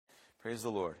Praise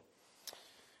the Lord.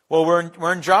 Well,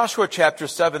 we're in Joshua chapter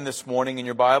 7 this morning in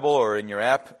your Bible or in your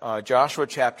app. Joshua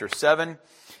chapter 7.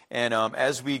 And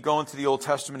as we go into the Old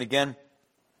Testament again,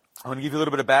 I want to give you a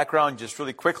little bit of background just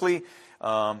really quickly.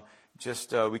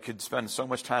 We could spend so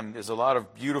much time. There's a lot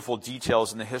of beautiful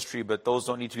details in the history, but those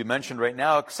don't need to be mentioned right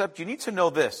now, except you need to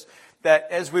know this, that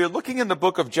as we're looking in the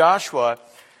book of Joshua,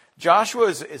 Joshua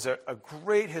is a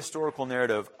great historical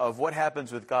narrative of what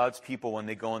happens with God's people when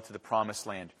they go into the promised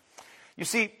land. You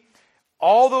see,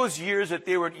 all those years that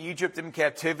they were in Egypt in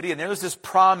captivity, and there was this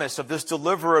promise of this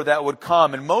deliverer that would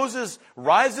come, and Moses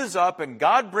rises up, and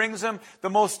God brings him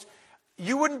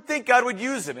you wouldn't think God would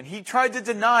use him, and he tried to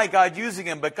deny God using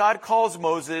him, but God calls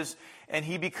Moses, and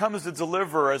he becomes the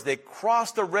deliverer as they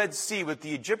cross the Red Sea with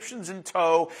the Egyptians in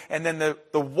tow, and then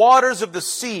the waters of the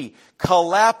sea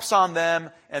collapse on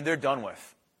them, and they're done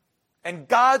with. And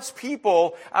God's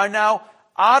people are now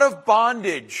out of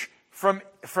bondage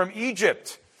from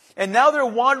Egypt. And now they're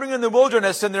wandering in the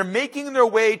wilderness, and they're making their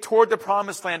way toward the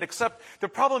promised land, except the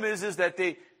problem is that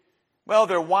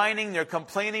they're whining, they're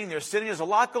complaining, they're sitting, there's a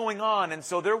lot going on, and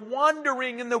so they're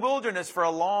wandering in the wilderness for a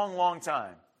long, long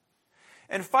time.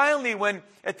 And finally, when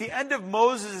at the end of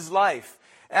Moses' life,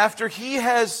 after he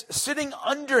has sitting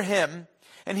under him,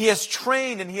 and he has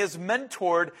trained and he has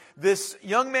mentored this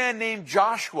young man named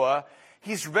Joshua,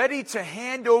 he's ready to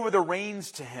hand over the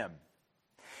reins to him.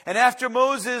 And after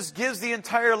Moses gives the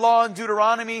entire law in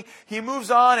Deuteronomy, he moves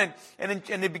on, and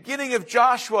in the beginning of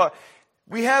Joshua,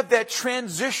 we have that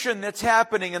transition that's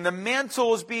happening, and the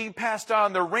mantle is being passed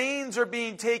on. The reins are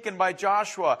being taken by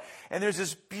Joshua. And there's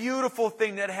this beautiful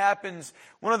thing that happens.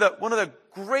 One of the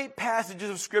great passages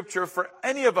of Scripture for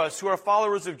any of us who are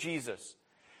followers of Jesus.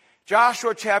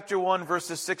 Joshua chapter 1,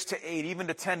 verses 6 to 8, even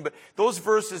to 10. But those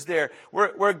verses there,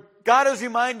 where God is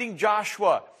reminding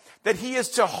Joshua that he is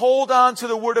to hold on to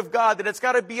the Word of God, that it's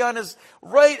got to be on his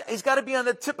right, he's got to be on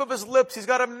the tip of his lips, he's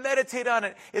got to meditate on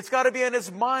it, it's got to be on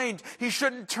his mind. He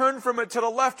shouldn't turn from it to the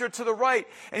left or to the right,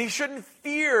 and he shouldn't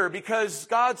fear because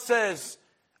God says,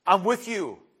 I'm with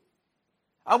you.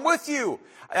 I'm with you.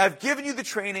 I've given you the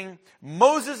training,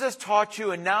 Moses has taught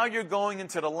you, and now you're going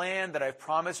into the land that I've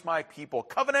promised my people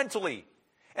covenantally,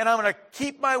 and I'm going to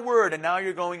keep my word, and now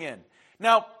you're going in.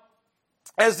 Now,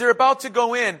 as they're about to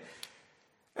go in,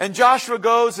 and Joshua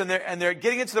goes, and they're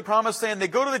getting into the promised land. They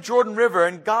go to the Jordan River,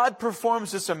 and God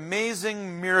performs this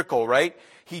amazing miracle, right?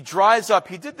 He dries up.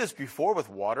 He did this before with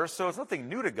water, so it's nothing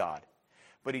new to God.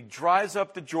 But he dries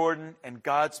up the Jordan, and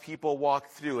God's people walk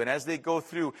through. And as they go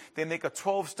through, they make a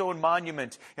 12-stone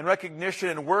monument in recognition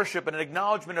and worship and an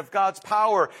acknowledgement of God's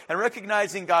power and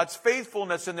recognizing God's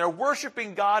faithfulness. And they're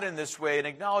worshiping God in this way and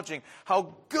acknowledging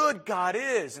how good God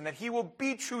is and that he will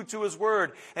be true to his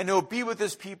word and he'll be with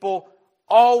his people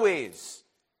always.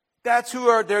 That's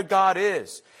who their God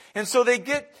is. And so they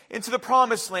get into the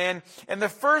promised land, and the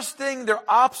first thing, their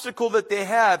obstacle that they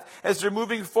have as they're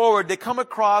moving forward, they come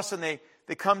across and they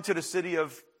come to the city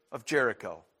of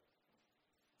Jericho.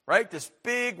 Right? This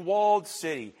big walled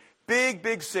city.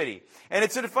 Big city. And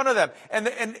it's in front of them.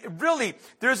 And really,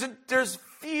 there's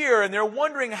fear, and they're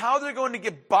wondering how they're going to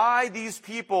get by these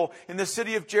people in the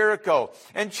city of Jericho.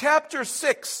 And chapter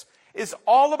 6 is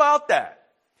all about that.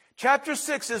 Chapter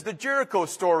 6 is the Jericho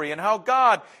story and how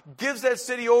God gives that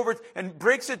city over and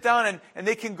breaks it down and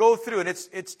they can go through. And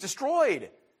it's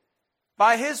destroyed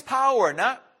by his power,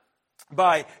 not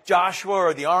by Joshua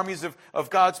or the armies of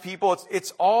God's people.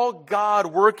 It's all God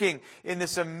working in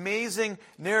this amazing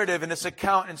narrative, in this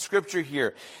account in Scripture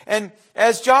here. And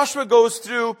as Joshua goes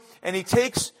through and he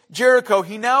takes Jericho,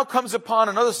 he now comes upon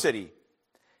another city.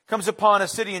 Comes upon a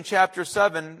city in chapter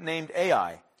 7 named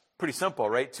Ai. Pretty simple,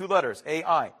 right? 2 letters.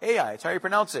 Ai. Ai. That's how you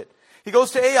pronounce it. He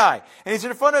goes to Ai. And he's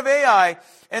in front of Ai.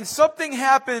 And something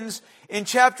happens in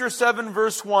chapter 7,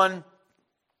 verse 1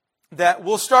 that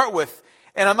we'll start with.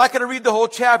 And I'm not going to read the whole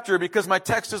chapter because my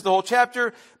text is the whole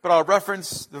chapter, but I'll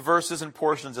reference the verses and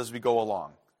portions as we go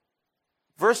along.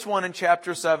 Verse 1 in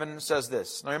chapter 7 says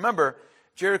this. Now remember,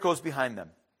 Jericho's behind them.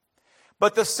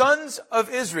 But the sons of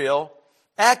Israel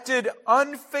acted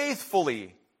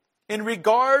unfaithfully in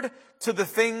regard to the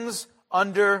things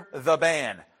under the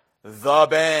ban. The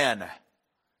ban.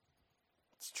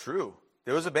 It's true.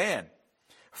 There was a ban.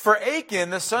 For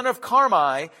Achan, the son of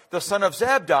Carmi, the son of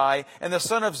Zabdi, and the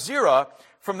son of Zerah,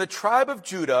 from the tribe of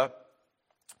Judah,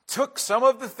 took some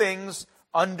of the things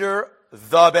under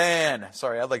the ban.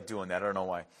 Sorry, I like doing that. I don't know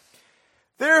why.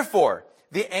 Therefore,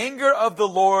 the anger of the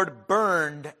Lord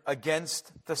burned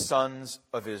against the sons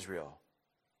of Israel.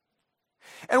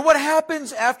 And what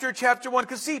happens after chapter 1?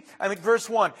 Because verse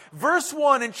 1. Verse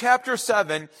 1 in chapter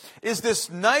 7 is this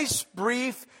nice,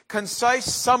 brief, concise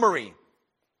summary.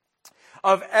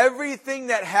 of everything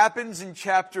that happens in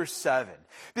chapter 7.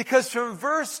 Because from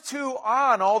verse 2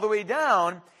 on all the way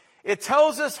down, it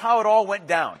tells us how it all went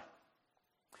down.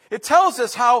 It tells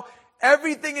us how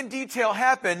everything in detail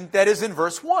happened that is in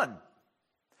verse 1.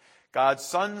 God's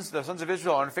sons, the sons of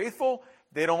Israel, are unfaithful.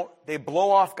 They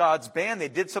blow off God's ban. They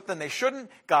did something they shouldn't.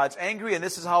 God's angry, and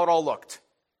this is how it all looked.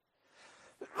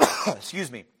 Excuse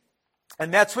me.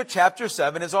 And that's what chapter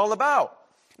 7 is all about.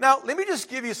 Now, let me just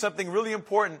give you something really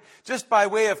important, just by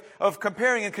way of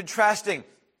comparing and contrasting,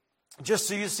 just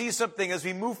so you see something as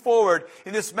we move forward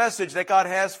in this message that God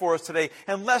has for us today,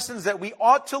 and lessons that we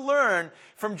ought to learn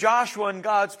from Joshua and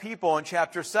God's people in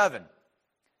chapter 7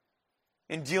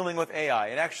 in dealing with Ai,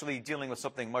 and actually dealing with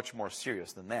something much more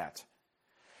serious than that.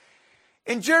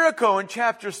 In Jericho, in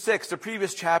chapter 6, the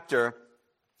previous chapter,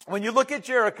 when you look at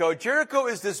Jericho, Jericho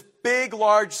is this big,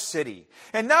 large city.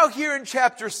 And now here in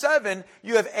chapter 7,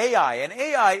 you have Ai, and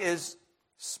Ai is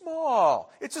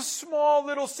small. It's a small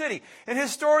little city. And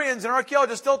historians and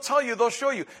archaeologists, they'll show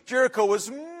you, Jericho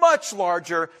was much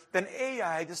larger than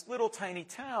Ai, this little tiny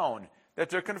town that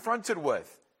they're confronted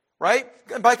with. Right?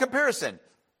 And by comparison,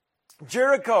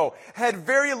 Jericho had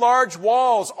very large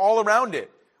walls all around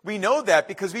it. We know that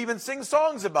because we even sing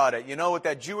songs about it, with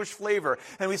that Jewish flavor.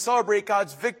 And we celebrate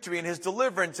God's victory and His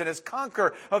deliverance and His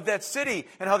conquer of that city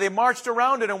and how they marched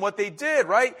around it and what they did,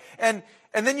 right? And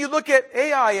then you look at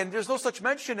Ai and there's no such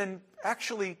mention, and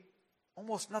actually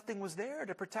almost nothing was there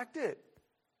to protect it.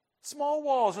 Small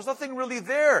walls, there's nothing really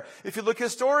there. If you look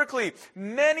historically,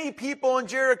 many people in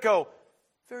Jericho,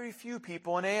 very few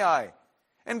people in Ai.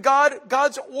 And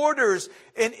God's orders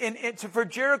for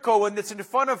Jericho, when it's in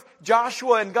front of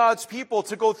Joshua and God's people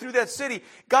to go through that city,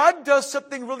 God does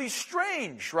something really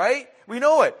strange, right? We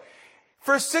know it.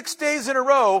 For 6 days in a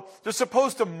row, they're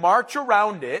supposed to march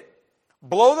around it,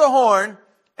 blow the horn,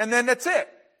 and then that's it.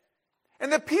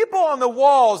 And the people on the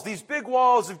walls, these big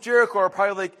walls of Jericho, are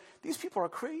probably like, these people are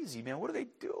crazy, man. What are they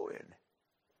doing?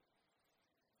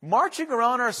 Marching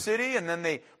around our city, and then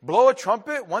they blow a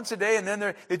trumpet once a day, and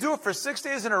then they do it for 6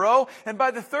 days in a row. And by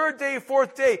the third day,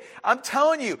 fourth day, I'm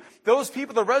telling you, those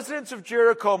people, the residents of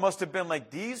Jericho, must have been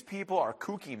like, these people are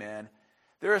kooky, man.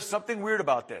 There is something weird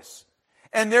about this.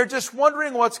 And they're just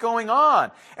wondering what's going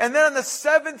on. And then on the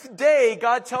seventh day,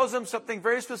 God tells them something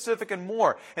very specific and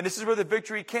more. And this is where the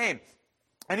victory came.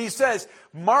 And He says,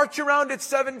 march around it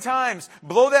 7 times,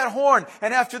 blow that horn,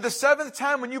 and after the 7th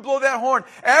time when you blow that horn,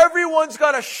 everyone's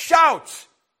got to shout.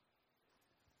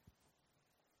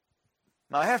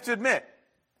 Now I have to admit,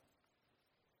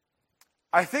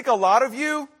 I think a lot of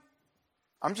you,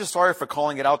 I'm just sorry for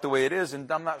calling it out the way it is, and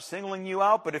I'm not singling you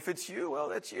out, but if it's you, well,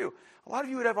 that's you. A lot of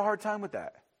you would have a hard time with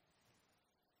that.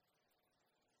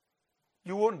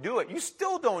 You won't do it. You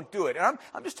still don't do it. And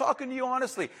I'm just talking to you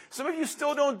honestly. Some of you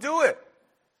still don't do it.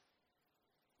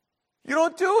 You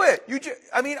don't do it.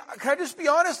 Can I just be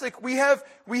honest? Like we have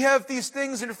these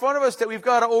things in front of us that we've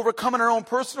got to overcome in our own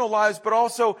personal lives, but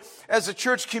also as a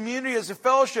church community, as a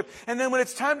fellowship. And then when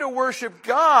it's time to worship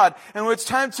God, and when it's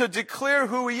time to declare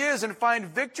who He is and find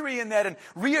victory in that and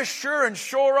reassure and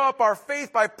shore up our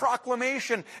faith by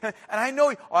proclamation. And I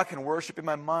know, I can worship in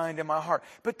my mind and my heart.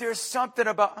 But there's something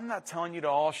about, I'm not telling you to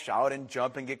all shout and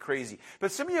jump and get crazy.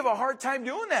 But some of you have a hard time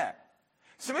doing that.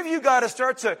 Some of you got to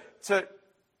start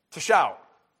to shout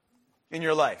in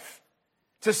your life,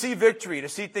 to see victory, to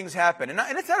see things happen. And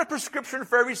it's not a prescription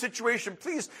for every situation,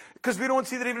 please, because we don't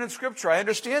see that even in Scripture. I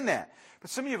understand that. But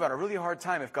some of you have had a really hard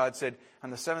time if God said, on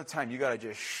the 7th time, you got to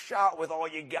just shout with all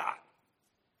you got.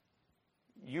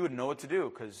 You wouldn't know what to do,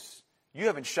 because you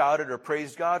haven't shouted or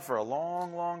praised God for a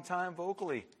long, long time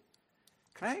vocally.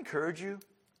 Can I encourage you?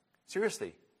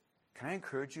 Seriously, can I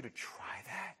encourage you to try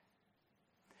that?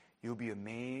 You'll be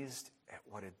amazed at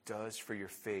what it does for your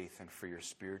faith and for your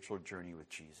spiritual journey with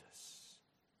Jesus.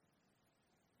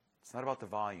 It's not about the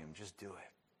volume. Just do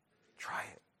it. Try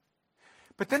it.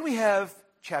 But then we have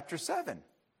chapter 7.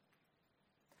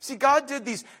 See, God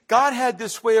had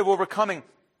this way of overcoming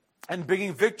and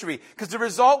bringing victory, because the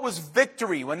result was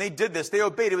victory. When they did this, they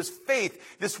obeyed. It was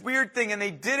faith, this weird thing, and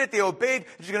they did it. They obeyed.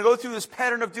 You're going to go through this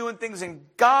pattern of doing things, and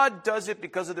God does it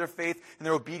because of their faith and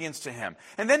their obedience to Him.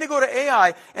 And then they go to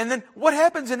Ai, and then what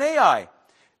happens in Ai?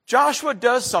 Joshua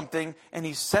does something, and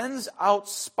he sends out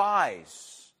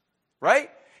spies,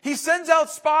 right? He sends out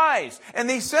spies, and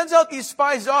he sends out these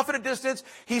spies off at a distance.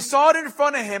 He saw it in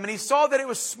front of him, and he saw that it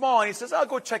was small, and he says, I'll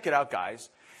go check it out,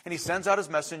 guys. And he sends out his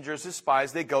messengers, his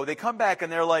spies. They go, they come back,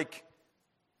 and they're like,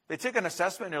 they take an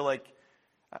assessment, and they're like,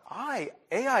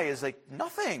 Ai is like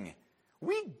nothing.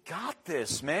 We got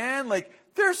this, man. Like,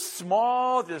 they're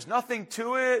small. There's nothing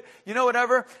to it.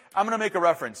 Whatever. I'm going to make a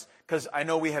reference, because I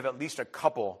know we have at least a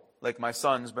couple like my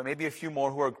sons, but maybe a few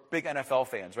more who are big NFL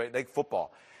fans, right? Like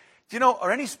football. Do you know,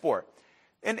 or any sport.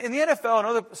 In the NFL and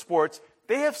other sports,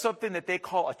 they have something that they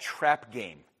call a trap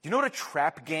game. Do you know what a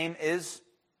trap game is?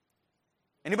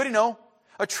 Anybody know?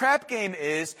 A trap game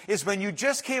is when you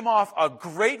just came off a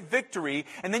great victory,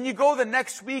 and then you go the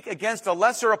next week against a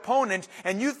lesser opponent,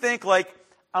 and you think like,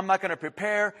 I'm not going to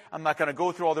prepare, I'm not going to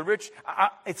go through all the rich.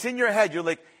 It's in your head. You're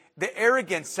like, the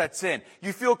arrogance sets in.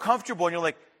 You feel comfortable, and you're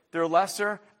like, they're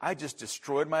lesser. I just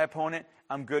destroyed my opponent.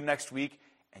 I'm good next week,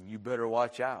 and you better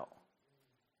watch out.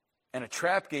 And a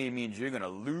trap game means you're going to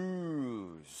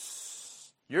lose.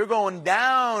 You're going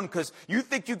down because you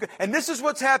think you... And this is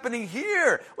what's happening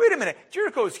here. Wait a minute.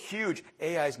 Jericho's huge.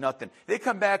 Ai's nothing. They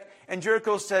come back and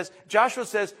Joshua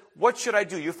says, what should I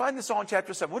do? You find this all in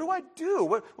chapter 7. What do I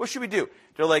do? What should we do?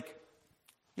 They're like,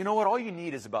 you know what? All you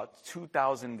need is about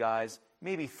 2,000 guys,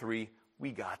 maybe 3.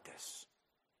 We got this.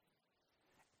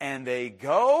 And they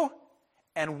go,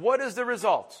 and what is the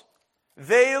result?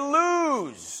 They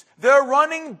lose. They're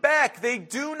running back. They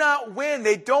do not win.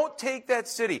 They don't take that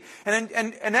city. And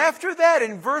after that,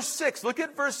 in verse 6, look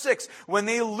at verse 6. When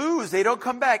they lose, they don't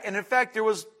come back. And in fact, there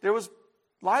was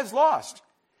lives lost.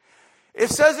 It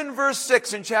says in verse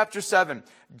 6 in chapter 7,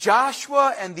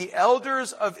 Joshua and the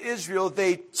elders of Israel,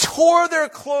 they tore their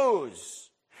clothes.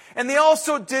 And they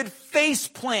also did face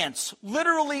plants,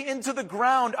 literally into the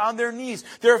ground on their knees.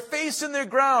 Their face in the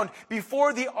ground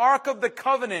before the Ark of the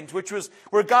Covenant, which was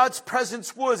where God's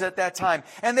presence was at that time.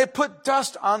 And they put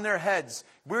dust on their heads.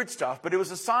 Weird stuff, but it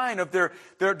was a sign of their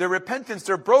repentance,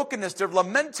 their brokenness, their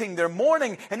lamenting, their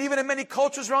mourning. And even in many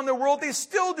cultures around the world, they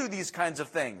still do these kinds of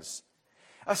things.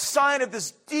 A sign of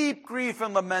this deep grief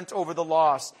and lament over the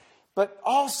loss. But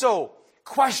also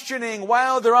questioning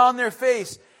while they're on their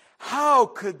face, how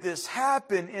could this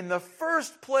happen in the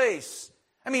first place?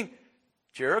 I mean,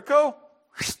 Jericho,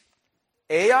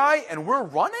 Ai, and we're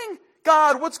running?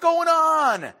 God, what's going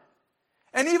on?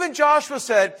 And even Joshua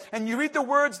said, and you read the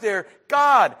words there,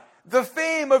 God, the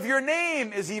fame of your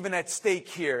name is even at stake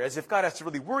here, as if God has to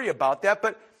really worry about that,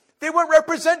 but they weren't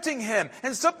representing him.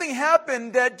 And something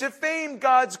happened that defamed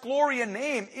God's glory and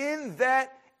name in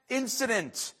that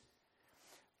incident.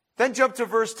 Then jump to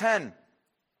verse 10.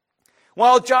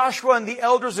 While Joshua and the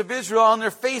elders of Israel are on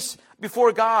their face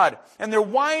before God, and they're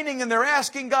whining and they're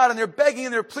asking God and they're begging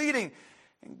and they're pleading,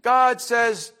 and God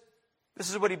says, this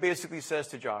is what he basically says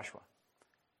to Joshua.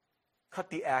 Cut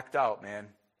the act out, man.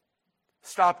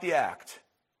 Stop the act.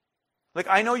 Like,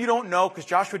 I know you don't know, because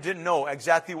Joshua didn't know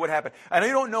exactly what happened. I know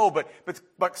you don't know, but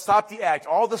stop the act.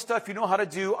 All the stuff you know how to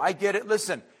do, I get it.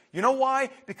 Listen, you know why?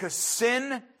 Because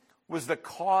sin was the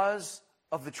cause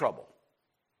of the trouble.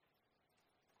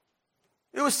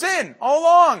 It was sin all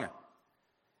along.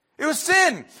 It was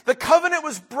sin. The covenant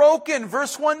was broken.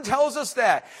 Verse 1 tells us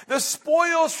that. The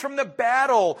spoils from the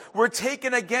battle were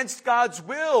taken against God's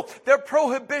will. Their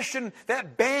prohibition,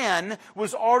 that ban,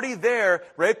 was already there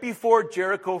right before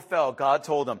Jericho fell. God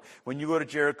told them, when you go to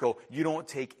Jericho, you don't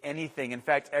take anything. In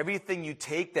fact, everything you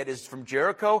take that is from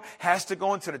Jericho has to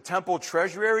go into the temple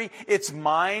treasury. It's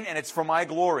mine and it's for my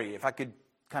glory, if I could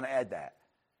kind of add that.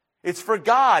 It's for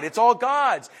God. It's all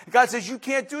God's. God says you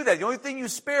can't do that. The only thing you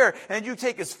spare and you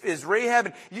take is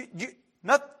Rahab.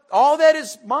 And all that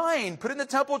is mine. Put it in the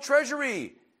temple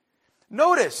treasury.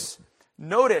 Notice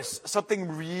something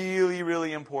really,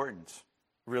 really important.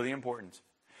 Really important.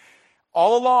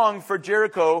 All along for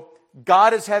Jericho,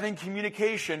 God is having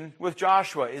communication with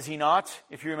Joshua. Is he not?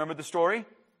 If you remember the story.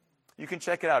 You can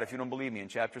check it out if you don't believe me in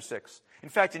chapter 6. In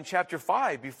fact, in chapter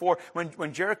 5,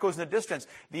 when Jericho's in the distance,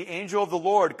 the angel of the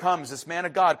Lord comes, this man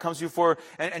of God comes before,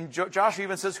 and Joshua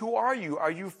even says, who are you?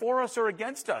 Are you for us or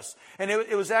against us? And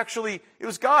it was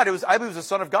God. I believe it was the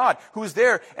Son of God who was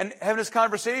there and having this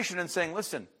conversation and saying,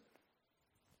 listen,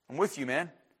 I'm with you, man.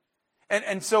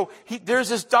 And so there's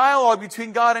this dialogue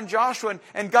between God and Joshua,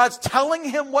 and God's telling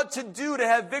him what to do to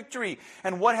have victory.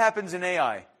 And what happens in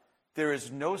Ai? There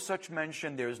is no such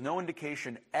mention, there is no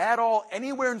indication at all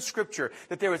anywhere in Scripture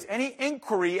that there was any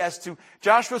inquiry as to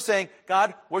Joshua saying,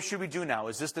 God, what should we do now?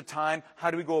 Is this the time?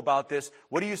 How do we go about this?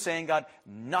 What are you saying, God?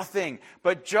 Nothing.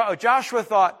 But Joshua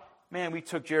thought, man, we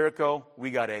took Jericho, we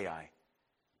got Ai.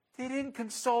 They didn't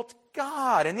consult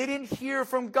God, and they didn't hear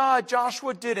from God.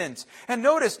 Joshua didn't. And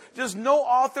notice, there's no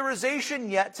authorization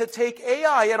yet to take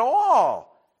Ai at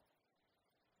all.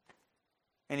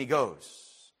 And he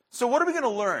goes. So what are we going to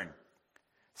learn?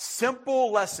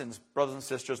 Simple lessons, brothers and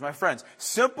sisters, my friends.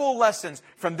 Simple lessons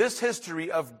from this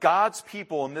history of God's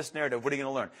people in this narrative. What are you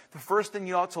going to learn? The first thing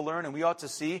you ought to learn and we ought to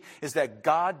see is that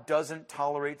God doesn't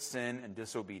tolerate sin and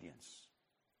disobedience.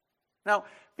 Now,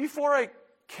 before I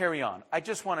carry on, I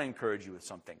just want to encourage you with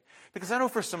something. Because I know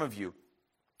for some of you,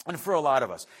 and for a lot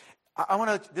of us,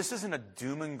 this isn't a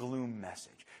doom and gloom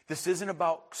message. This isn't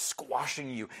about squashing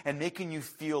you and making you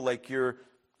feel like you're,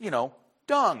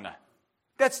 dung.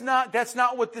 That's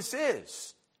not what this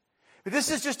is. But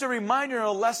this is just a reminder and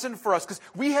a lesson for us, because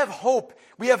we have hope.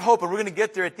 We have hope, and we're going to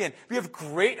get there at the end. We have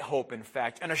great hope, in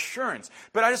fact, and assurance.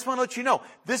 But I just want to let you know,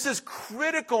 this is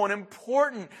critical and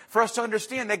important for us to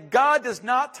understand that God does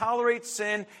not tolerate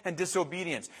sin and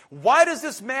disobedience. Why does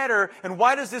this matter, and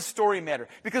why does this story matter?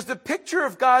 Because the picture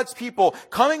of God's people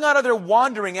coming out of their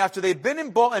wandering after they've been in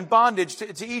bondage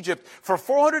to Egypt for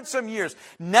 400 some years,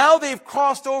 now they've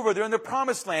crossed over, they're in the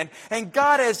promised land, and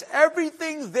God has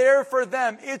everything there for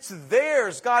them. It's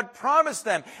theirs. God promised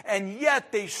them. And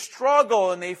yet they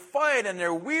struggle and they fight and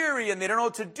they're weary and they don't know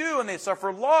what to do and they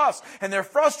suffer loss and they're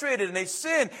frustrated and they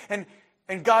sin.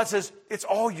 And God says, it's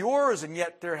all yours, and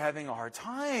yet they're having a hard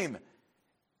time.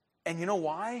 And you know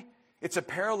why? It's a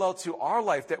parallel to our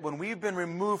life, that when we've been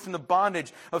removed from the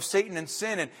bondage of Satan and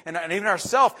sin and even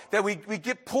ourselves, that we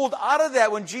get pulled out of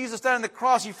that when Jesus died on the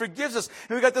cross. He forgives us.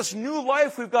 And we've got this new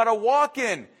life we've got to walk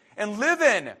in and live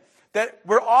in, that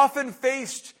we're often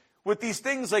faced with these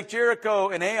things like Jericho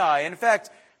and Ai. In fact,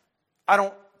 I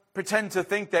don't pretend to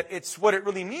think that it's what it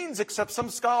really means, except some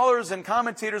scholars and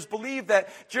commentators believe that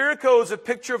Jericho is a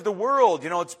picture of the world.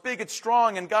 It's big, it's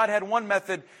strong, and God had one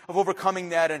method of overcoming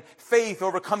that, and faith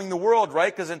overcoming the world,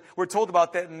 right? Because we're told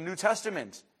about that in the New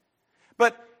Testament.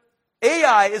 But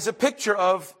Ai is a picture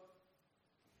of,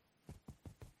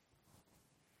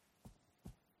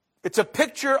 it's a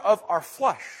picture of our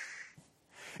flesh.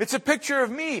 It's a picture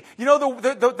of me.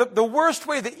 The worst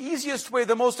way, the easiest way,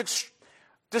 the most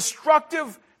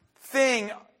destructive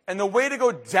thing, and the way to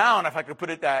go down, if I could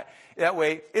put it that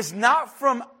way, is not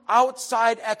from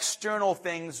outside external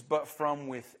things, but from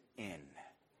within.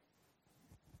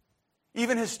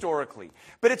 Even historically.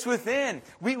 But it's within.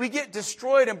 We get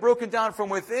destroyed and broken down from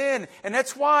within. And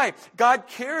that's why God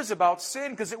cares about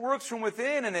sin, because it works from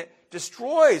within and it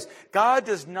destroys. God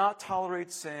does not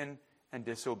tolerate sin and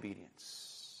disobedience.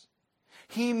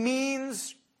 He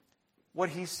means what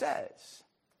he says.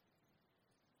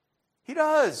 He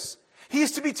does. He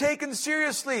is to be taken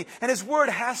seriously, and his word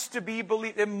has to be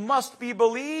believed. It must be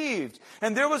believed.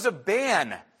 And there was a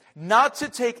ban not to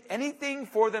take anything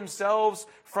for themselves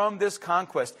from this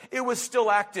conquest. It was still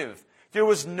active. There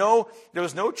was no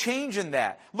change in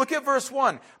that. Look at verse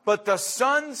 1. But the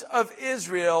sons of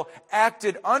Israel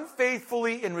acted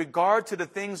unfaithfully in regard to the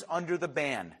things under the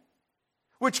ban.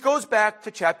 Which goes back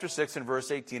to chapter 6 and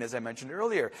verse 18, as I mentioned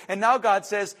earlier. And now God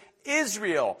says,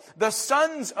 Israel, the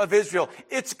sons of Israel.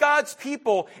 It's God's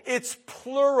people. It's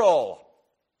plural.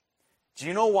 Do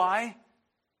you know why?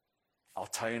 I'll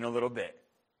tell you in a little bit.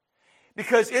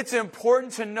 Because it's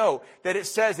important to note that it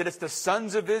says that it's the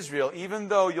sons of Israel, even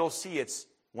though you'll see it's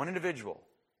one individual.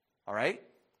 All right?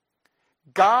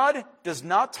 God does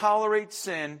not tolerate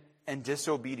sin and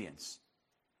disobedience.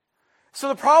 So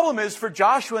the problem is for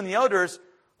Joshua and the elders,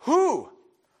 who?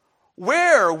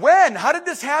 Where? When? How did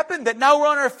this happen that now we're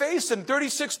on our face and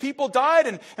 36 people died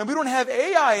and we don't have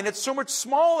Ai and it's so much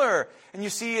smaller? And you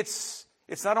see, it's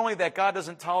not only that God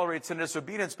doesn't tolerate sin and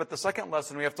disobedience, but the second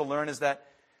lesson we have to learn is that,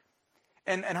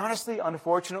 and honestly,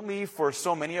 unfortunately, for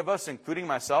so many of us, including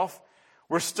myself,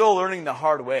 we're still learning the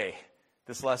hard way,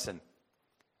 this lesson,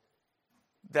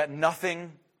 that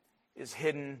nothing is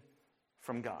hidden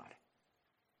from God.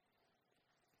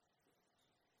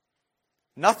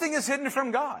 Nothing is hidden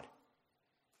from God.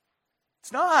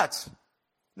 It's not.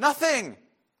 Nothing.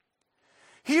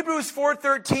 Hebrews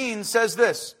 4:13 says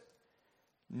this,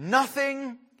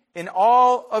 nothing in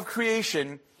all of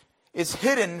creation is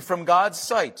hidden from God's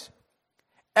sight.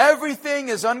 Everything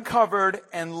is uncovered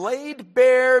and laid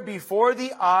bare before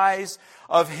the eyes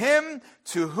of him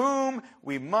to whom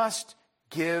we must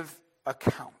give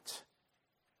account.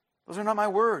 Those are not my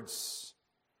words.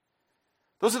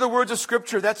 Those are the words of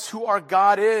Scripture. That's who our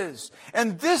God is.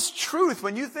 And this truth,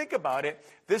 when you think about it,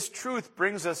 this truth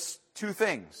brings us two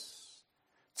things.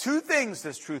 Two things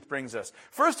this truth brings us.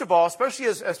 First of all, especially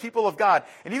as people of God,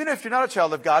 and even if you're not a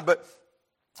child of God, but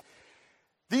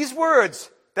these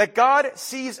words, that God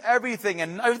sees everything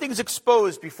and everything's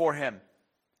exposed before him,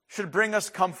 should bring us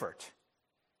comfort.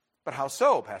 But how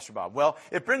so, Pastor Bob? Well,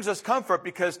 it brings us comfort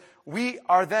because we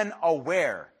are then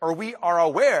aware, or we are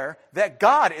aware that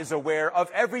God is aware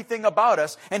of everything about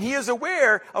us, and he is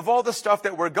aware of all the stuff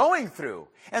that we're going through.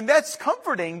 And that's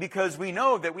comforting because we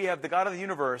know that we have the God of the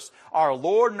universe, our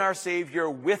Lord and our Savior,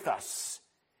 with us.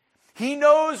 He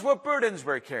knows what burdens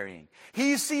we're carrying.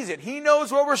 He sees it. He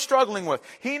knows what we're struggling with.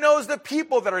 He knows the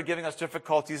people that are giving us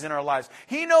difficulties in our lives.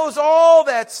 He knows all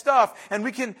that stuff. And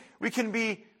we can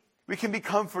be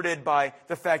comforted by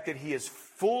the fact that He is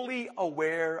fully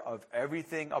aware of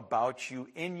everything about you,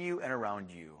 in you, and around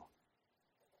you.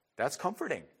 That's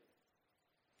comforting.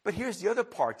 But here's the other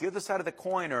part, the other side of the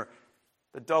coin, or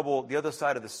the other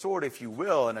side of the sword, if you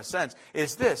will, in a sense,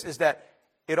 is that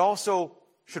it also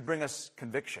should bring us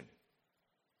conviction.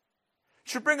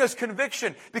 Should bring us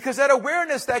conviction, because that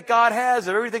awareness that God has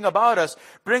of everything about us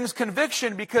brings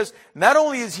conviction, because not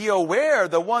only is He aware,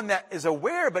 the one that is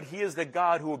aware, but He is the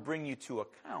God who will bring you to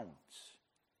account.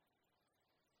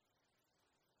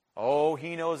 Oh,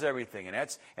 He knows everything, and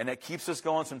that keeps us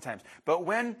going sometimes. But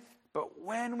when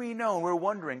we know, we're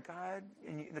wondering, God,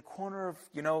 in the corner of,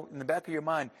 in the back of your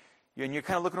mind, and you're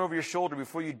kind of looking over your shoulder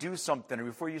before you do something or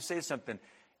before you say something,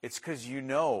 it's because you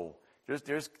know.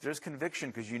 There's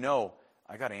conviction, because you know,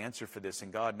 I got to answer for this,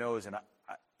 and God knows, and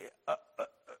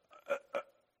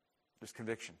there's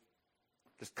conviction.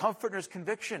 There's comfort and there's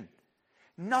conviction.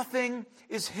 Nothing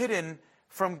is hidden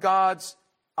from God's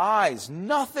eyes.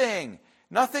 Nothing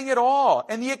at all.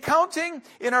 And the accounting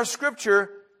in our scripture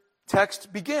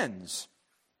text begins.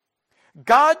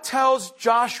 God tells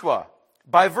Joshua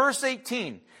by verse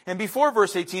 18, and before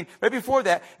verse 18, right before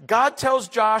that, God tells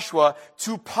Joshua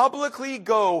to publicly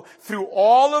go through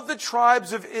all of the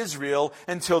tribes of Israel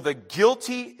until the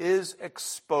guilty is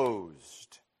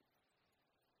exposed.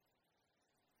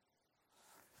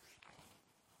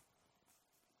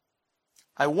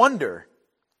 I wonder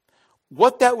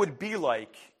what that would be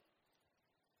like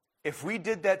if we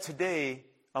did that today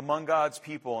among God's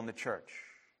people in the church.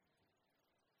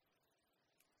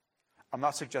 I'm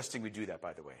not suggesting we do that,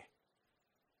 by the way.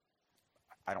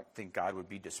 I don't think God would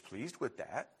be displeased with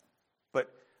that. But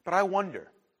I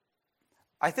wonder.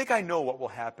 I think I know what will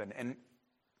happen, and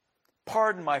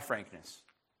pardon my frankness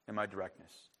and my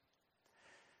directness.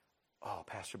 Oh,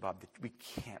 Pastor Bob, we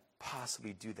can't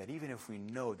possibly do that. Even if we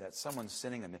know that someone's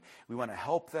sinning and we want to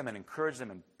help them and encourage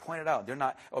them and point it out.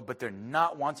 But they're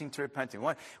not wanting to repent.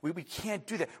 We can't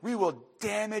do that. We will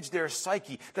damage their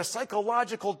psyche. The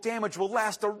psychological damage will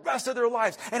last the rest of their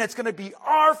lives. And it's going to be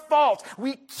our fault.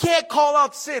 We can't call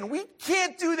out sin. We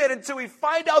can't do that until we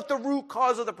find out the root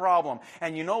cause of the problem.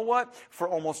 And you know what? For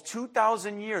almost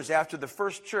 2,000 years after the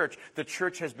first church, the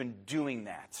church has been doing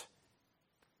that.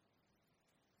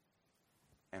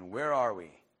 And where are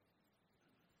we?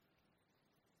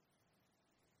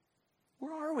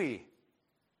 Where are we?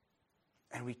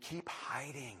 And we keep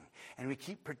hiding, and we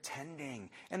keep pretending.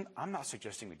 And I'm not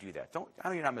suggesting we do that. I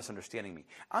know you're not misunderstanding me.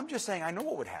 I'm just saying I know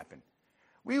what would happen.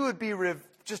 We would be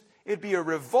it'd be a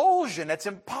revulsion. That's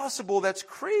impossible. That's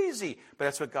crazy. But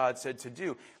that's what God said to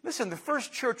do. Listen, the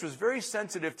first church was very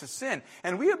sensitive to sin.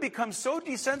 And we have become so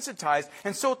desensitized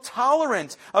and so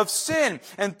tolerant of sin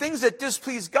and things that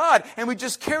displease God. And we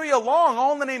just carry along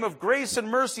all in the name of grace and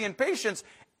mercy and patience.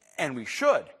 And we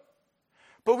should.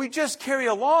 But we just carry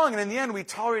along, and in the end we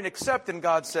tolerate and accept. And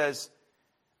God says,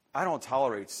 I don't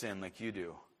tolerate sin like you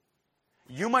do.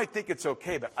 You might think it's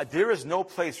okay, but there is no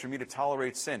place for me to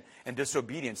tolerate sin and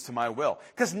disobedience to my will.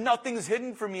 Because nothing's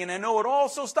hidden from me, and I know it all,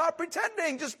 so stop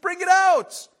pretending. Just bring it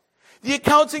out. The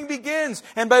accounting begins.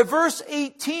 And by verse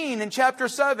 18 in chapter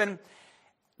 7,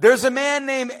 there's a man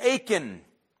named Achan.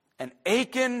 And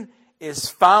Achan is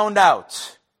found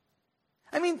out.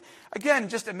 I mean, again,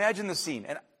 just imagine the scene.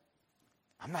 And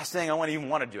I'm not saying I even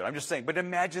want to do it. I'm just saying, but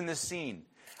imagine this scene.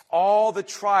 All the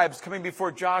tribes coming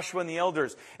before Joshua and the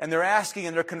elders, and they're asking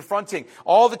and they're confronting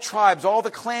all the tribes, all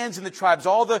the clans in the tribes,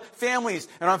 all the families.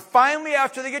 And finally,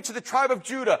 after they get to the tribe of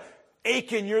Judah,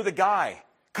 Achan, you're the guy.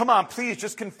 Come on, please,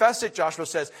 just confess it, Joshua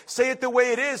says. Say it the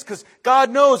way it is, because God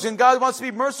knows and God wants to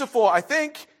be merciful. I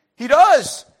think He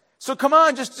does. So come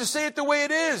on, just say it the way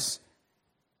it is.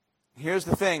 Here's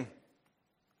the thing.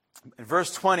 In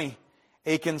verse 20,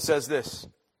 Achan says this.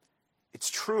 It's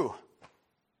true.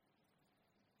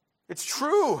 It's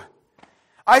true.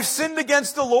 I've sinned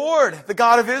against the Lord, the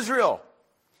God of Israel.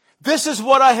 This is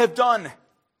what I have done.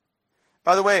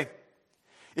 By the way,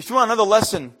 if you want another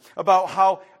lesson about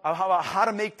how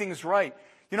to make things right,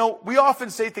 we often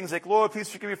say things like, Lord, please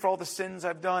forgive me for all the sins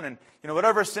I've done, and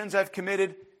whatever sins I've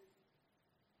committed.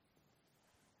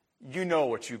 You know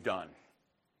what you've done.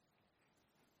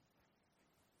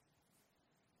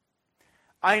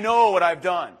 I know what I've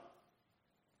done.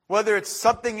 Whether it's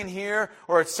something in here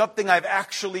or it's something I've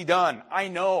actually done, I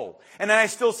know. And then I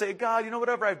still say, God,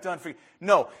 whatever I've done for you.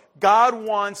 No, God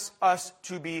wants us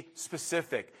to be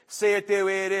specific. Say it the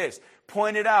way it is.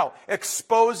 point it out.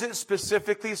 Expose it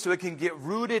specifically so it can get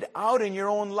rooted out in your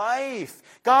own life.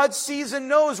 God sees and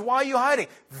knows why you're hiding.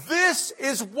 This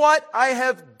is what I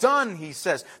have done, he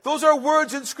says. Those are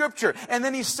words in Scripture. And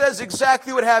then he says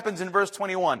exactly what happens in verse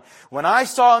 21. When I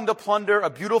saw him to plunder a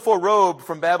beautiful robe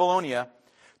from Babylonia,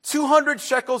 200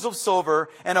 shekels of silver,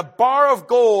 and a bar of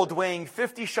gold weighing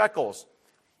 50 shekels.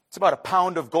 It's about a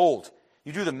pound of gold.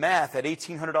 You do the math at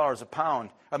 $1,800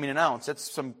 an ounce.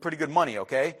 That's some pretty good money,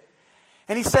 okay?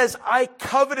 And he says, I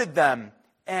coveted them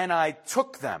and I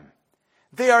took them.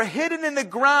 They are hidden in the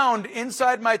ground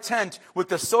inside my tent with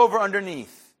the silver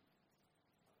underneath.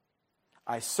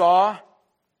 I saw,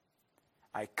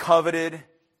 I coveted,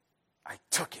 I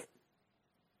took it.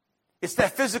 It's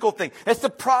that physical thing. That's the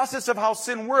process of how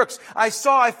sin works. I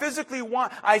saw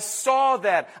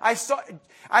that. I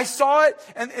saw it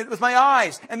and with my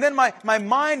eyes. And then my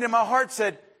mind and my heart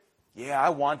said, yeah, I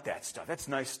want that stuff. That's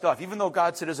nice stuff. Even though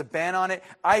God said there's a ban on it,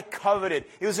 I coveted.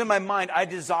 It was in my mind. I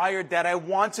desired that. I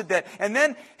wanted that. And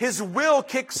then his will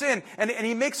kicks in and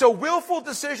he makes a willful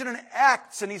decision and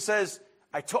acts and he says,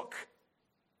 I took.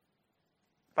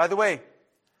 By the way,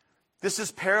 this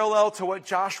is parallel to what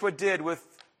Joshua did with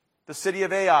the city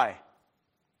of Ai.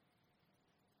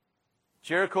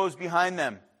 Jericho's behind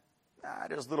them.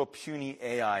 There's little puny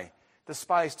Ai. The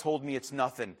spies told me it's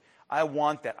nothing. I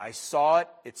want that. I saw it.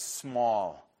 It's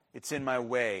small. It's in my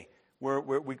way.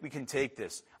 We can take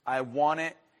this. I want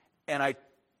it, and I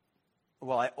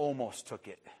almost took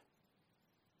it.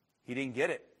 He didn't get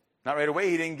it. Not right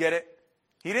away, he didn't get it.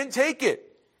 He didn't take it.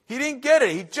 He didn't get it.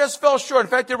 He just fell short. In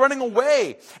fact, they're running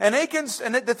away. And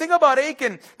the thing about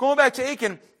Achan, going back to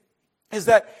Achan, is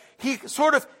that he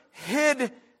sort of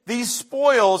hid these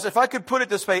spoils, if I could put it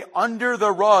this way, under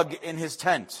the rug in his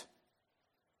tent.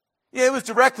 Yeah, it was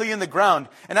directly in the ground.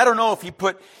 And I don't know if he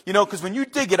put, because when you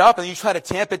dig it up and you try to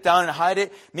tamp it down and hide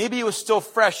it, maybe it was still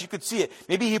fresh. You could see it.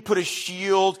 Maybe he put his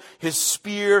shield, his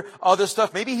spear, other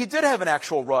stuff. Maybe he did have an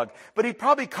actual rug. But he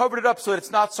probably covered it up so that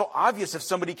it's not so obvious if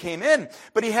somebody came in.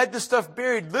 But he had this stuff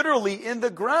buried literally in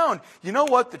the ground. You know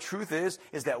what the truth is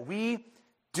that we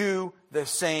do the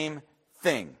same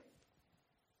thing.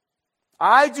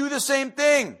 I do the same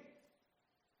thing.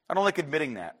 I don't like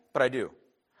admitting that, but I do.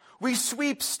 We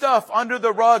sweep stuff under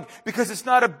the rug because it's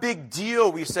not a big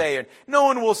deal, we say, and no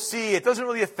one will see. It doesn't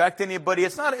really affect anybody.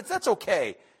 That's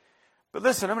okay. But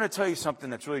listen, I'm going to tell you something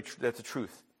that's the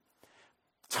truth.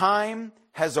 Time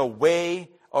has a way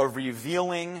of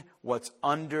revealing what's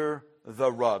under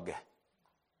the rug.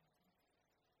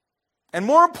 And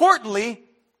more importantly,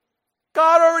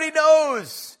 God already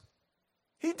knows.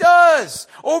 He does.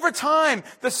 Over time,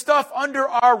 the stuff under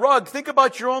our rug, think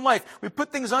about your own life. We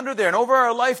put things under there, and over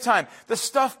our lifetime, the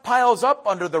stuff piles up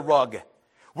under the rug.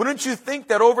 Wouldn't you think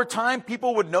that over time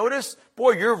people would notice,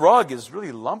 boy, your rug is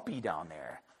really lumpy down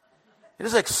there.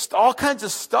 There's like all kinds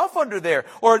of stuff under there.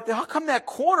 Or how come that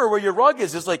corner where your rug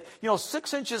is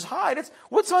 6 inches high?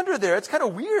 What's under there? It's kind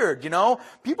of weird,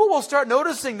 People will start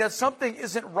noticing that something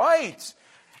isn't right.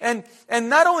 And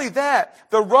not only that,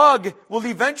 the rug will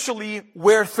eventually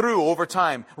wear through over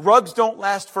time. Rugs don't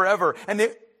last forever. And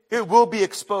it will be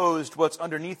exposed what's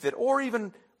underneath it. Or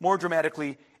even more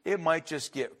dramatically, it might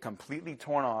just get completely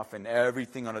torn off and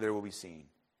everything under there will be seen.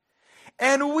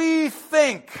 And we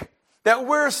think that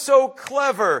we're so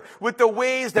clever with the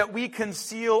ways that we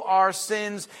conceal our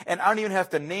sins. And I don't even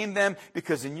have to name them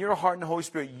because in your heart and the Holy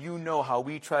Spirit, you know how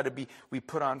we try to be. We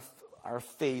put on our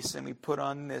face and we put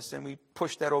on this and we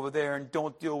push that over there and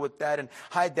don't deal with that and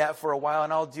hide that for a while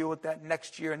and I'll deal with that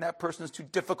next year and that person is too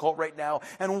difficult right now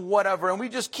and whatever. And we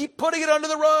just keep putting it under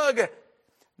the rug.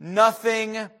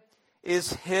 Nothing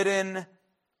is hidden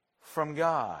from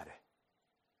God.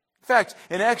 In fact,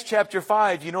 in Acts chapter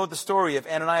 5, you know the story of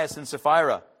Ananias and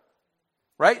Sapphira.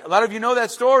 Right? A lot of you know that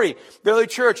story. The early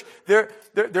church,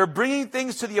 they're bringing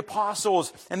things to the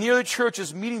apostles, and the early church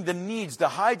is meeting the needs, the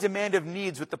high demand of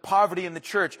needs with the poverty in the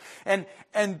church. And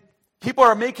people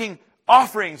are making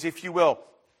offerings, if you will,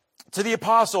 to the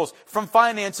apostles, from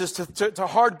finances to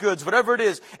hard goods, whatever it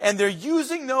is. And they're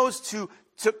using those to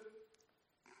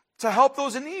help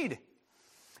those in need.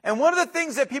 And one of the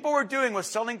things that people were doing was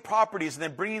selling properties and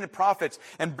then bringing the profits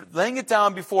and laying it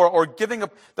down before or giving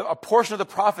a portion of the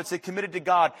profits they committed to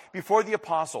God before the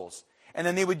apostles. And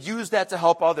then they would use that to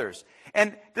help others.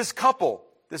 And this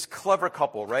clever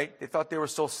couple, right? They thought they were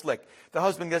so slick. The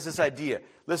husband gets this idea.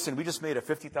 Listen, we just made a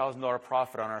 $50,000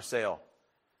 profit on our sale.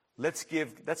 Let's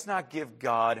not give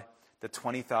God the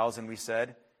 $20,000 we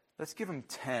said. Let's give him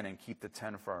 10 and keep the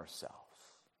 10 for ourselves.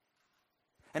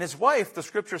 And his wife, the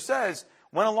scripture says,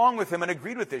 went along with him and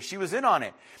agreed with it. She was in on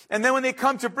it. And then when they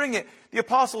come to bring it, the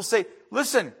apostles say,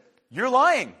 listen, you're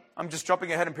lying. I'm just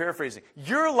jumping ahead and paraphrasing.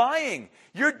 You're lying.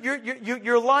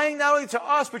 You're lying not only to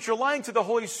us, but you're lying to the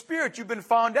Holy Spirit. You've been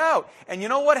found out. And you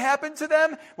know what happened to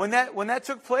them when that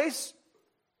took place?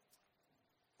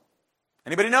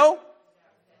 Anybody know?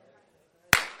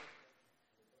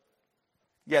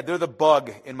 Yeah, they're the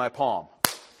bug in my palm.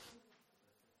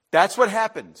 That's what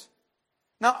happened.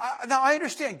 Now I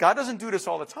understand God doesn't do this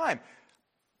all the time,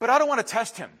 but I don't want to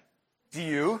test him. Do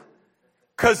you?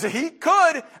 Because he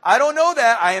could. I don't know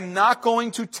that. I am not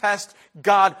going to test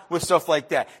God with stuff like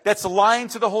that. That's lying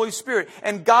to the Holy Spirit.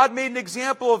 And God made an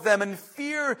example of them, and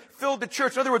fear filled the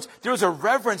church. In other words, there was a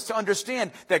reverence to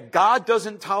understand that God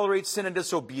doesn't tolerate sin and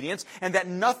disobedience, and that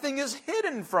nothing is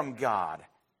hidden from God.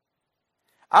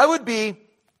 I would be...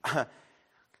 All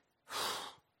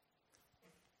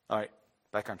right,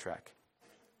 back on track.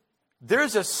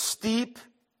 There's a steep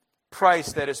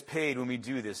price that is paid when we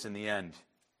do this in the end.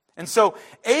 And so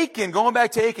Achan, going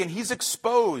back to Achan, he's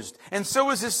exposed, and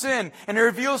so is his sin. And it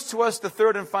reveals to us the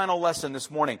third and final lesson this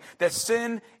morning, that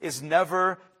sin is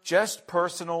never just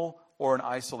personal or in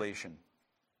isolation.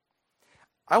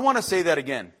 I want to say that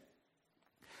again,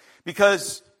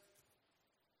 because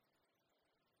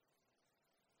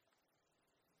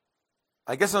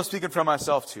I guess I'm speaking for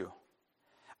myself too.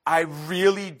 I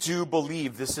really do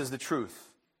believe this is the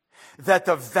truth, that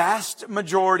the vast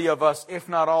majority of us, if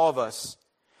not all of us,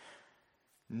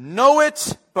 know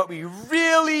it, but we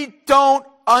really don't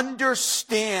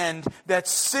understand that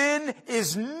sin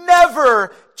is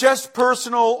never just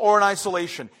personal or in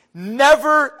isolation.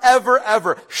 Never, ever,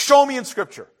 ever. Show me in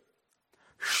Scripture.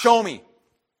 Show me.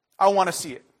 I want to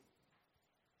see it.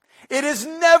 It is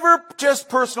never just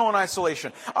personal in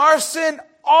isolation. Our sin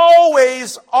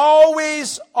always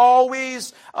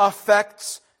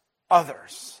affects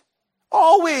others.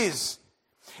 Always.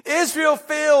 Israel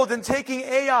failed in taking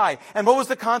Ai, and what was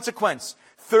the consequence?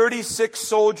 36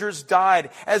 soldiers died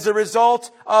as a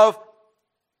result of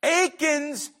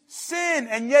Achan's sin,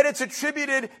 and yet it's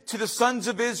attributed to the sons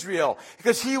of Israel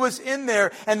because he was in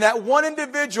there, and that one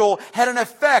individual had an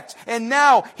effect, and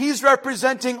now he's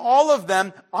representing all of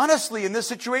them, honestly, in this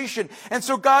situation. And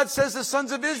so God says the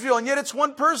sons of Israel, and yet it's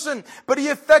one person, but he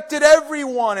affected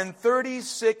everyone, and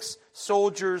 36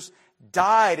 soldiers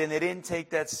died, and they didn't take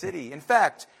that city. In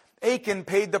fact, Achan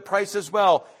paid the price as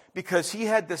well, because he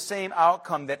had the same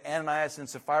outcome that Ananias and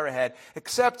Sapphira had,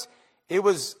 except it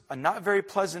was a not very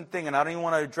pleasant thing, and I don't even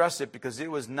want to address it because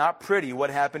it was not pretty what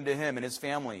happened to him and his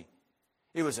family.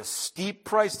 It was a steep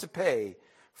price to pay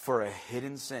for a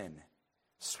hidden sin,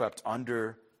 swept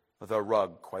under the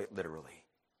rug, quite literally.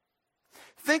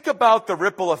 Think about the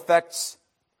ripple effects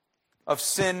of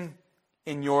sin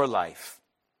in your life.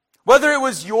 Whether it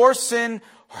was your sin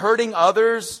hurting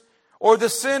others or the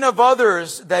sin of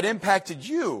others that impacted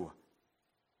you,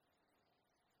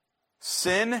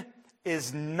 sin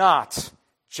is not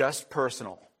just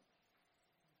personal.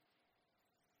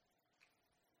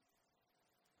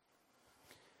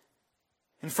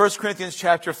 In 1 Corinthians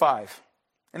chapter 5,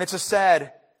 and it's a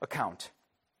sad account,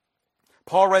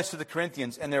 Paul writes to the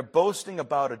Corinthians, and they're boasting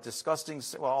about a disgusting,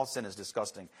 well, all sin is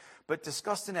disgusting, but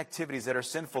disgusting activities that are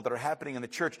sinful that are happening in the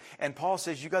church. And Paul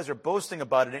says, you guys are boasting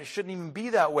about it, and it shouldn't even be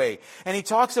that way. And he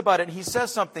talks about it, and he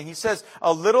says something. He says,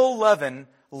 a little leaven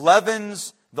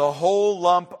leavens the whole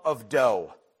lump of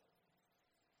dough.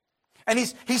 And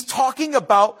he's talking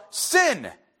about sin.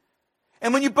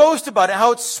 And when you boast about it,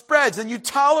 how it spreads, and you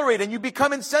tolerate it, and you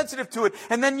become insensitive to it,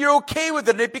 and then you're okay with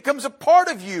it, and it becomes a part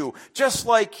of you, just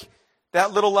like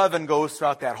that little leaven goes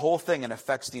throughout that whole thing and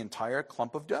affects the entire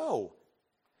clump of dough.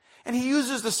 And he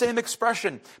uses the same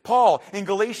expression, Paul, in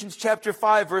Galatians chapter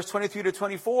 5, verse 23 to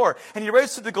 24. And he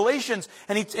writes to the Galatians,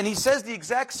 and he says the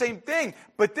exact same thing.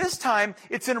 But this time,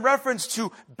 it's in reference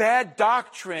to bad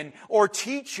doctrine or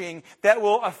teaching that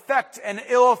will affect, and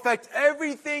it'll affect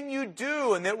everything you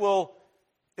do, and it'll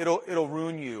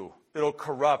ruin you. It'll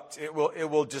corrupt. It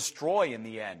will destroy in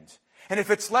the end. And if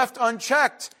it's left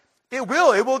unchecked, it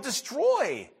will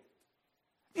destroy.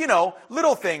 You know,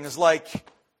 little things like,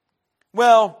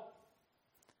 well,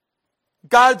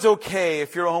 God's okay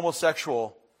if you're a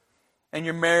homosexual and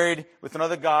you're married with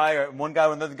another guy or one guy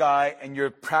with another guy and you're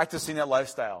practicing that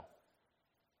lifestyle.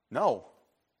 No.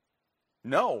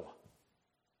 Can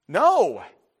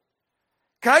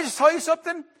I just tell you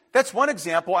something? That's one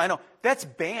example. I know. That's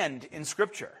banned in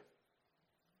Scripture.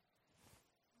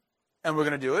 And we're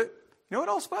going to do it. You know what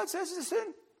else God says is a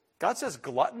sin? God says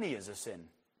gluttony is a sin.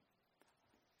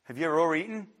 Have you ever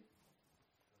overeaten?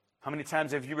 How many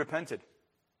times have you repented?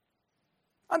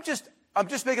 I'm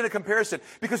just making a comparison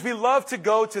because we love to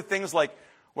go to things like,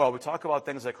 well, we talk about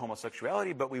things like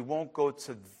homosexuality, but we won't go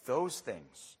to those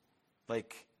things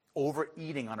like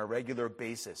overeating on a regular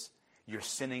basis, you're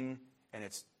sinning, and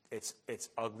it's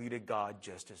ugly to God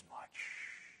just as much.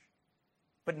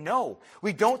 But no,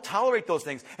 we don't tolerate those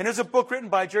things. And there's a book written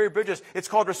by Jerry Bridges. It's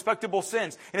called Respectable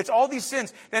Sins. And it's all these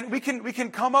sins. And we can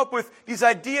come up with these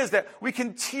ideas that we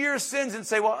can tier sins and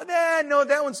say, well, no,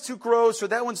 that one's too gross or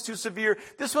that one's too severe.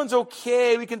 This one's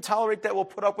okay. We can tolerate that. We'll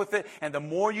put up with it. And the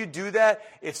more you do that,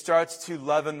 it starts to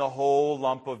leaven the whole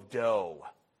lump of dough.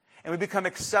 And we become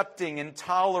accepting and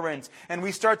tolerant. And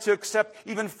we start to accept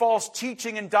even false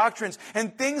teaching and doctrines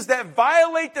and things that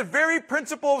violate the very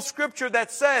principle of Scripture that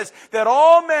says that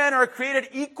all men are created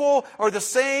equal or the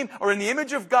same or in the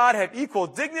image of God, have equal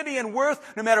dignity and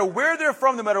worth, no matter where they're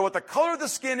from, no matter what the color of the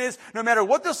skin is, no matter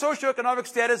what the socioeconomic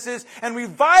status is. And we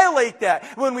violate that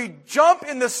when we jump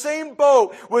in the same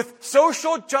boat with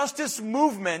social justice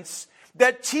movements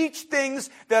that teach things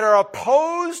that are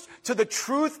opposed to the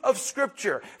truth of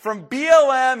Scripture, from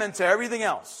BLM and to everything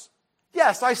else.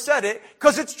 Yes, I said it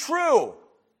because it's true.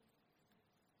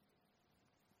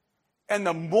 And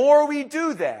the more we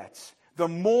do that, the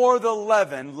more the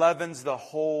leaven leavens the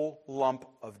whole lump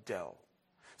of dough.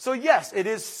 So yes, it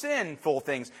is sinful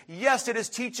things. Yes, it is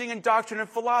teaching and doctrine and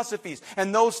philosophies.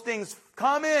 And those things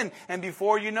come in, and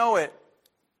before you know it,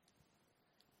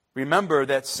 remember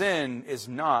that sin is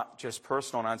not just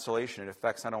personal in isolation. It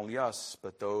affects not only us,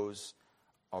 but those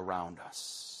around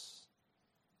us.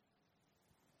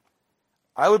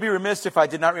 I would be remiss if I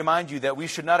did not remind you that we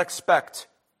should not expect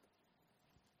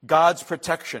God's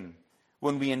protection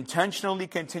when we intentionally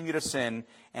continue to sin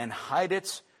and hide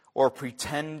it or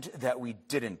pretend that we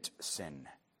didn't sin.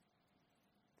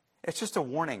 It's just a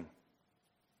warning.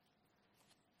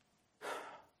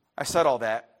 I said all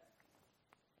that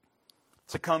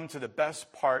to come to the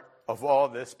best part of all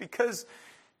this, because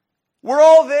we're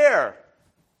all there,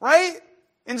 right?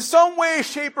 In some way,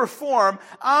 shape, or form,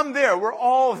 I'm there. We're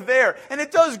all there. And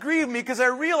it does grieve me because I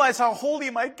realize how holy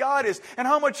my God is and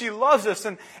how much He loves us.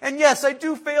 And yes, I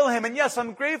do fail Him. And yes,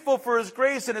 I'm grateful for His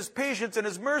grace and His patience and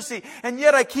His mercy. And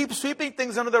yet I keep sweeping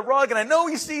things under the rug. And I know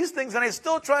He sees things and I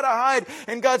still try to hide.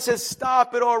 And God says,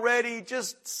 stop it already.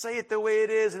 Just say it the way it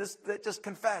is. And just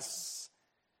confess.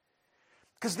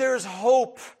 Because there is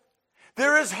hope.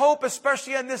 There is hope,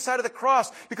 especially on this side of the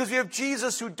cross, because we have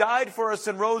Jesus who died for us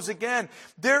and rose again.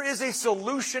 There is a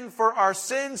solution for our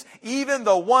sins, even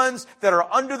the ones that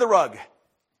are under the rug.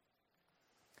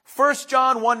 1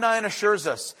 John 1:9 assures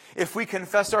us, if we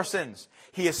confess our sins,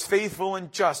 He is faithful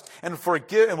and just and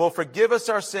will forgive us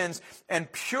our sins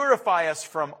and purify us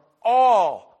from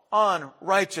all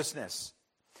unrighteousness.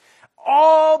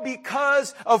 All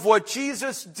because of what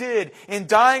Jesus did in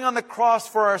dying on the cross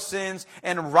for our sins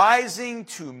and rising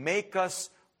to make us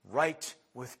right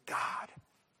with God.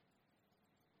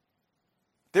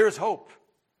 There is hope.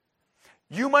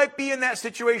 You might be in that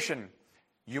situation.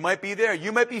 You might be there.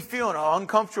 You might be feeling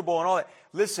uncomfortable and all that.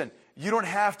 Listen, you don't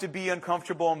have to be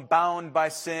uncomfortable and bound by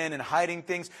sin and hiding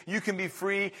things. You can be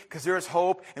free because there is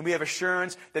hope, and we have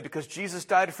assurance that because Jesus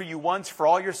died for you once for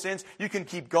all your sins, you can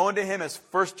keep going to Him, as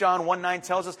 1 John 1:9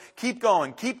 tells us. Keep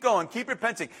going, keep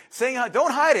repenting.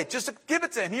 Don't hide it. Just give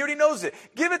it to Him. He already knows it.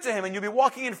 Give it to Him, and you'll be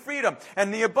walking in freedom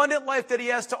and the abundant life that He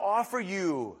has to offer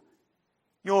you.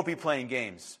 You won't be playing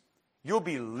games. You'll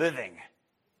be living.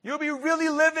 You'll be really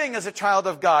living as a child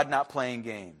of God, not playing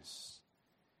games.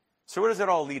 So where does it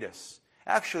all lead us?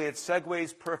 Actually, it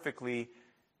segues perfectly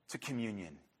to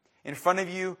communion. In front of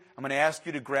you, I'm going to ask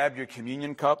you to grab your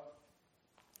communion cup,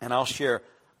 and I'll share a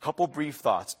couple brief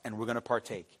thoughts, and we're going to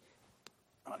partake.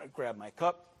 I'm going to grab my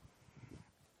cup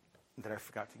that I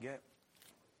forgot to get.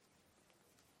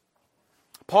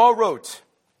 Paul wrote,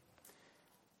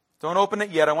 don't open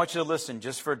it yet. I want you to listen.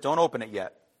 Don't open it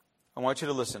yet. I want you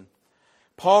to listen.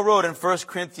 Paul wrote in 1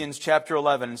 Corinthians chapter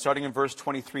 11, and starting in verse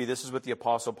 23, this is what the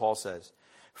Apostle Paul says.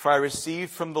 For I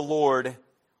received from the Lord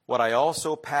what I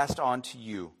also passed on to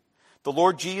you. The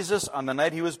Lord Jesus, on the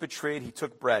night He was betrayed, He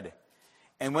took bread.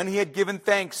 And when He had given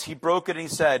thanks, He broke it and He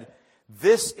said,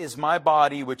 this is my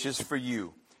body, which is for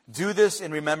you. Do this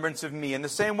in remembrance of me. In the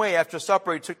same way, after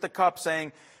supper, He took the cup,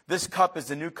 saying, this cup is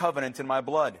the new covenant in my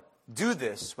blood. Do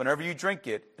this whenever you drink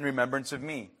it in remembrance of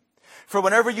me. For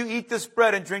whenever you eat this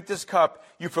bread and drink this cup,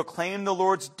 you proclaim the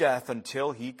Lord's death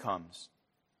until He comes.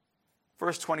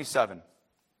 Verse 27.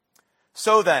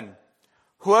 So then,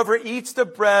 whoever eats the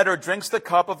bread or drinks the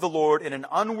cup of the Lord in an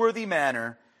unworthy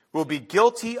manner will be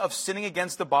guilty of sinning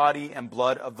against the body and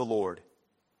blood of the Lord.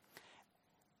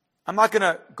 I'm not going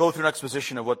to go through an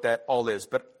exposition of what that all is,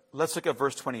 but let's look at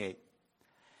verse 28.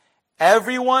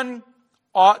 Everyone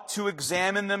ought to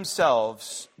examine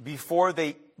themselves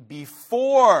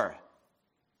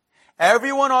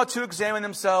Everyone ought to examine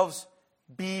themselves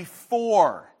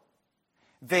before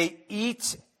they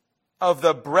eat of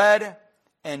the bread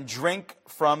and drink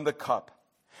from the cup.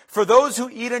 For those who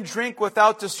eat and drink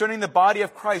without discerning the body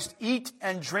of Christ eat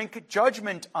and drink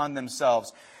judgment on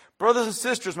themselves. Brothers and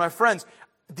sisters, my friends,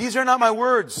 these are not my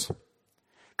words.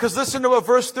 Because listen to what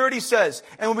verse 30 says.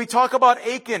 And when we talk about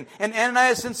Achan and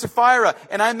Ananias and Sapphira,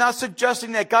 and I'm not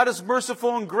suggesting that God is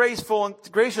merciful and graceful and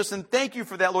gracious, and thank you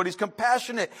for that, Lord. He's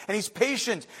compassionate and He's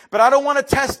patient. But I don't want to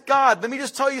test God. Let me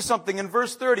just tell you something. In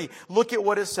verse 30, look at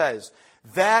what it says.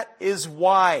 That is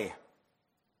why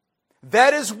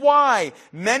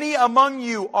many among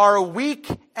you are weak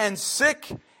and sick,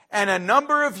 and a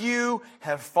number of you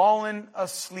have fallen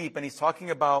asleep. And he's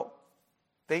talking about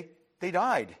they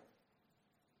died.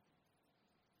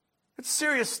 It's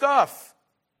serious stuff.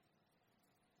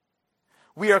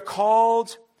 We are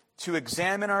called to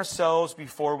examine ourselves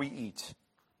before we eat.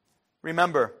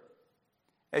 Remember,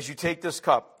 as you take this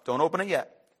cup, don't open it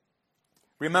yet.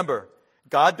 Remember,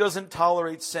 God doesn't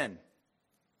tolerate sin,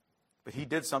 but He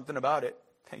did something about it.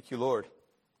 Thank you, Lord.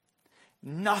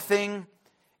 Nothing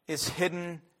is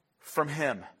hidden from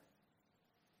Him.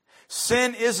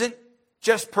 Sin isn't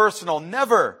just personal,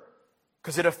 never,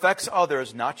 because it affects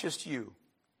others, not just you.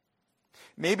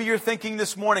 Maybe you're thinking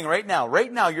this morning, right now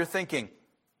you're thinking,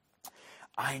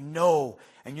 I know,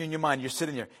 and you're in your mind, you're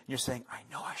sitting there, and you're saying, I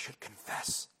know I should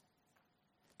confess.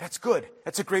 That's good.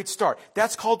 That's a great start.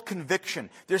 That's called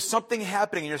conviction. There's something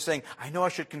happening, and you're saying, I know I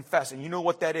should confess, and you know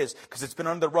what that is, because it's been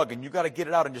under the rug, and you've got to get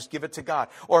it out and just give it to God.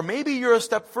 Or maybe you're a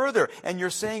step further, and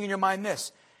you're saying in your mind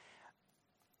this,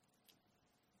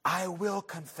 I will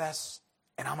confess,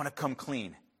 and I'm going to come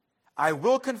clean. I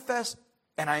will confess,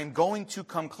 and I am going to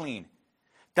come clean.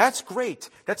 That's great.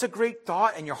 That's a great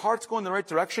thought, and your heart's going in the right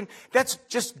direction. That's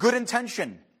just good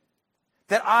intention.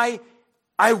 That I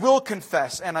will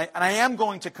confess, and I am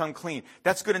going to come clean.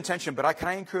 That's good intention. But can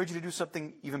I encourage you to do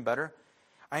something even better?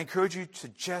 I encourage you to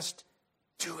just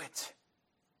do it.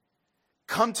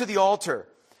 Come to the altar.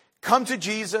 Come to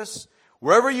Jesus.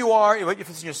 Wherever you are, if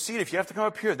it's in your seat, if you have to come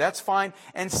up here, that's fine.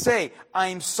 And say,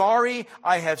 I'm sorry,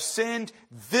 I have sinned.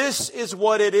 This is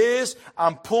what it is.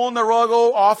 I'm pulling the rug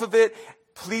off of it.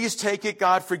 Please take it,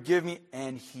 God, forgive me.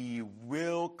 And He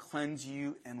will cleanse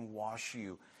you and wash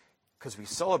you. Because we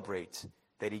celebrate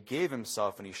that He gave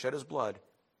Himself and He shed His blood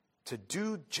to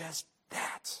do just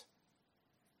that.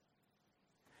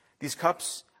 These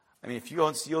cups, if you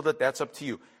unsealed it, that's up to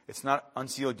you. It's not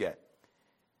unsealed yet.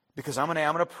 Because I'm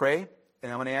going to pray,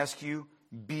 and I'm going to ask you,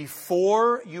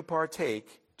 before you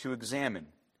partake, to examine.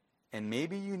 And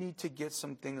maybe you need to get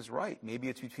some things right. Maybe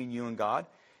it's between you and God.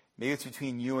 Maybe it's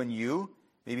between you and you.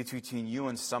 Maybe it's between you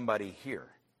and somebody here.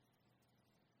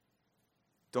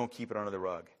 Don't keep it under the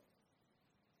rug.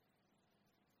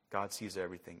 God sees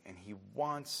everything, and He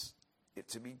wants it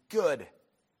to be good.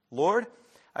 Lord,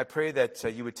 I pray that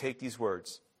you would take these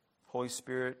words. Holy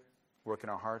Spirit, work in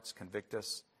our hearts, convict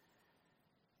us,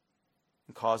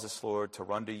 and cause us, Lord, to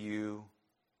run to you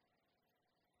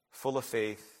full of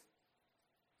faith,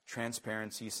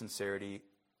 transparency, sincerity,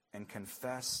 and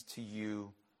confess to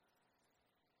you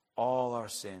all our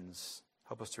sins.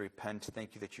 Help us to repent.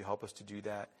 Thank you that you help us to do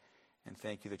that. And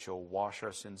thank you that you'll wash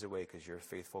our sins away because you're a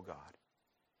faithful God.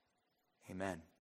 Amen.